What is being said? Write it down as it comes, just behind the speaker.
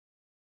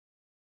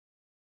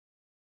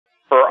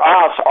For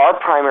us, our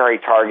primary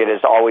target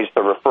is always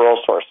the referral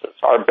sources.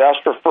 Our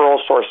best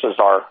referral sources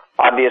are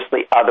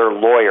obviously other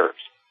lawyers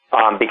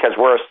because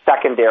we're a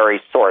secondary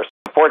source.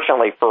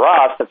 Fortunately for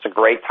us, it's a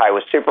great tie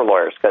with Super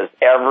Lawyers because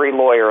every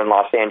lawyer in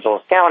Los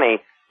Angeles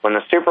County, when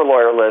the Super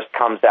Lawyer list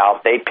comes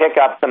out, they pick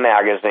up the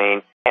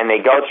magazine and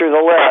they go through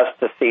the list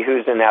to see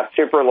who's in that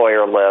Super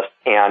Lawyer list,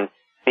 and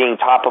being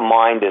top of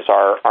mind is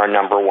our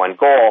number one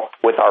goal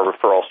with our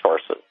referral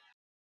sources.